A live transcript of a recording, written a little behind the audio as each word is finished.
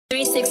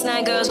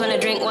369 girls wanna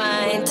drink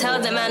wine. Tell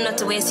the man not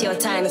to waste your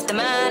time. If the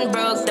man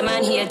broke, the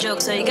man here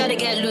joke. So you gotta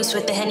get loose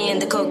with the Henny and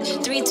the Coke.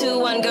 3, 2,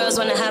 1, girls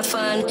wanna have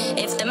fun.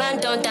 If the man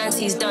don't dance,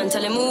 he's done.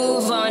 Tell him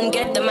move on,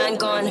 get the man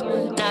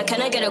gone. Now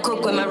can I get a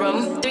Coke with my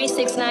rum?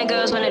 369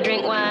 girls wanna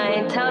drink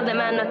wine. Tell the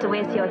man not to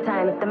waste your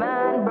time. If the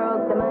man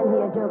broke, the man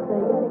here joke. So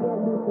you gotta get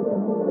loose with the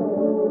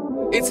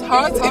Henny. It's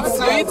hot, it's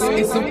sweet,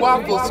 it's the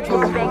Waffles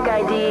Kru. Fake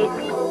ID,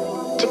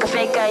 chick a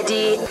fake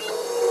ID,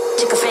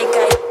 chick a fake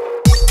ID.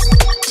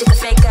 Chick a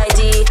fake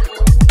ID,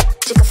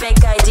 chick a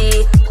fake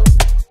ID,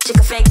 chick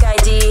a fake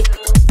ID,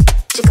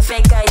 chick a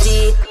fake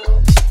ID,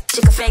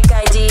 chick a fake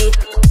ID,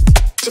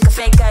 chick a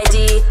fake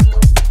ID,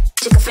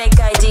 chick a fake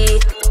ID,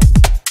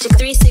 chick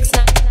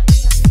 369,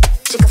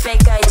 chick a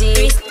fake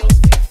ID,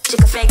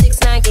 chick a fake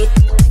 690,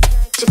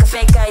 chick a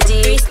fake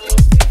ID,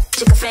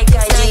 chick a fake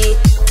ID,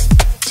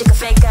 chick a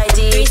fake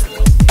ID,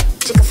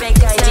 chick a fake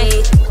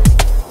ID,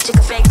 chick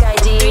a fake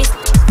ID,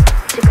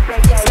 chick a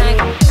fake ID.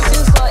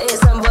 240,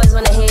 some boys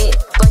wanna hate.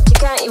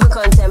 Can't even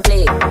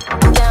contemplate.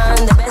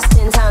 Down the best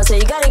in town, so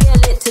you gotta get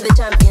lit to the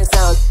champion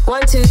sound.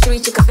 1, 2, 3,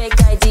 chick a fake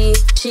ID.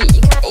 Shit,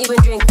 you can't even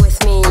drink with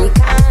me. You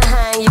can't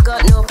hang, you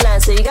got no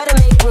plan, so you gotta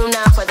make room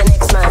now for the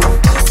next man.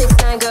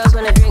 369 girls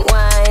wanna drink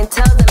wine.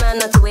 Tell the man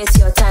not to waste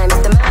your time.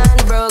 If the man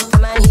broke, the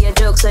man here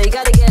joke, so you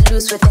gotta get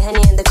loose with the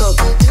Henny and the Coke.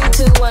 3,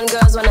 2, 1,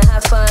 girls wanna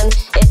have fun.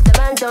 If the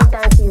man don't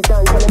dance, he's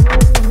done. Tell him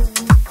move.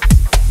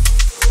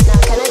 Now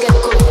can I get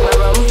a Coke with my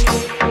rum?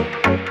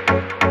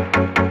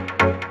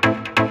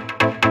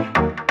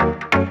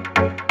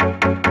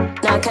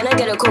 Can I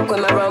get a Coke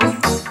with my rum?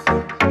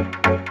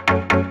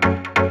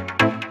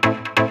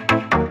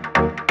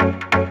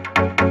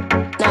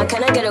 Now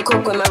can I get a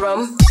Coke with my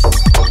rum?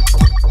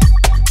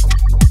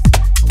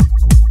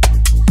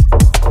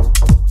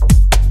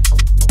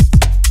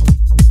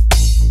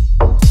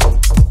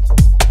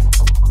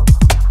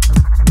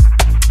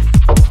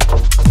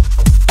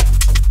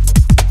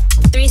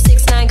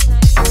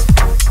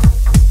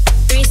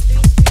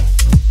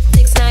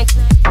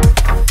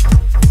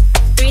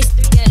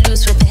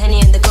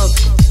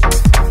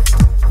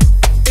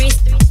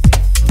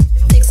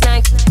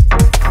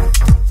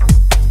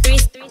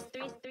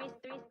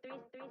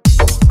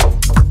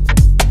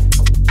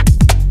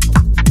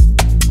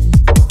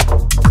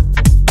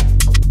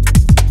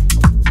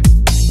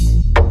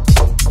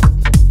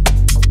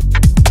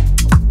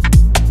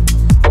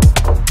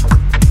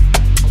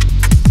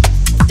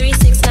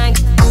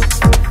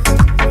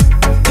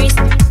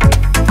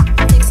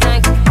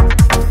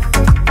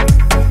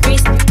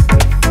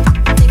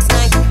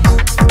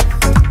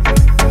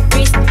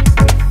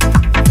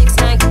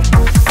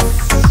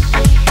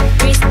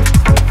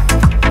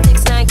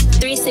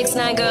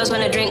 Girls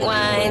wanna drink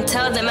wine.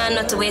 Tell the man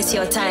not to waste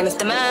your time. If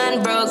the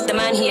man broke, the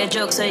man here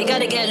joke, so you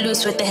gotta get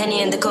loose with the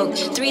Henny and the Coke.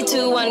 3,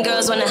 2, 1,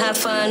 girls wanna have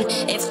fun.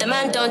 If the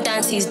man don't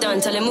dance, he's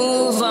done. Tell him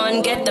move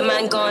on, get the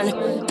man gone.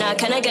 Now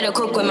can I get a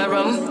Coke with my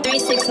rum?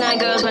 369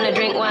 girls wanna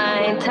drink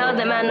wine. Tell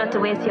the man not to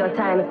waste your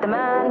time. If the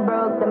man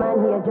broke, the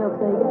man here joke,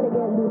 so you gotta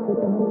get loose with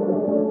the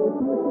Henny.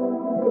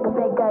 Chick a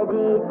fake ID,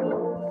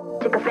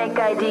 chick a fake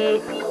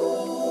ID,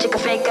 chick a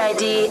fake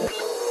ID,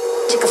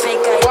 chick a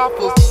fake ID.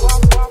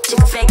 Chick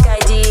a fake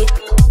ID,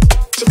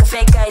 chick a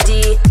fake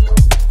ID,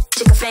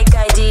 chick a fake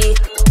ID,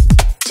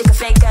 chick a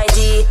fake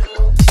ID,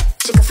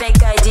 chick a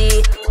fake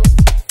ID,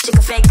 chick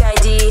a fake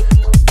ID,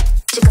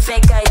 chick a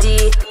fake ID,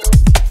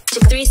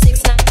 chick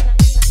 369,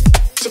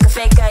 chick a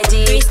fake ID,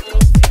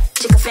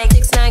 chick a fake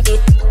 690,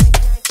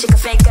 chick a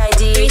fake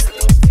ID,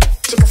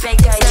 chick a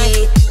fake ID,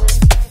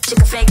 chick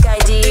a fake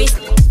ID,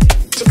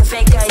 chick a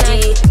fake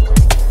ID,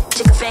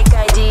 chick a fake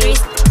ID,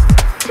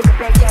 chick a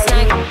fake ID.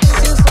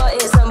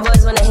 240, some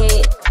boys wanna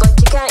hate.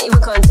 Can't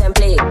even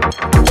contemplate.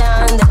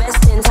 Down the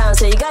best in town,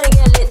 so you gotta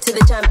get lit to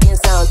the champion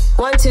sound.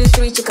 1, 2,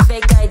 3, chick a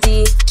fake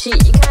ID. Shit,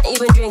 you can't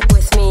even drink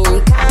with me.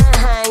 You can't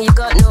hang, you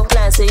got no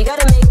plan, so you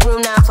gotta make room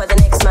now for the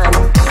next man.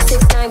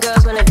 369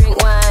 girls wanna drink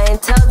wine.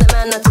 Tell the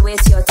man not to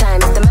waste your time.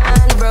 If the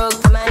man broke,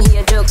 the man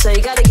here joke, so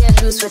you gotta get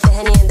loose with the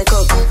Henny and the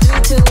Coke.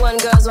 3, 2, 1,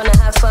 girls wanna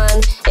have fun.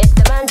 If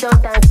the man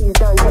don't dance, he's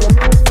done.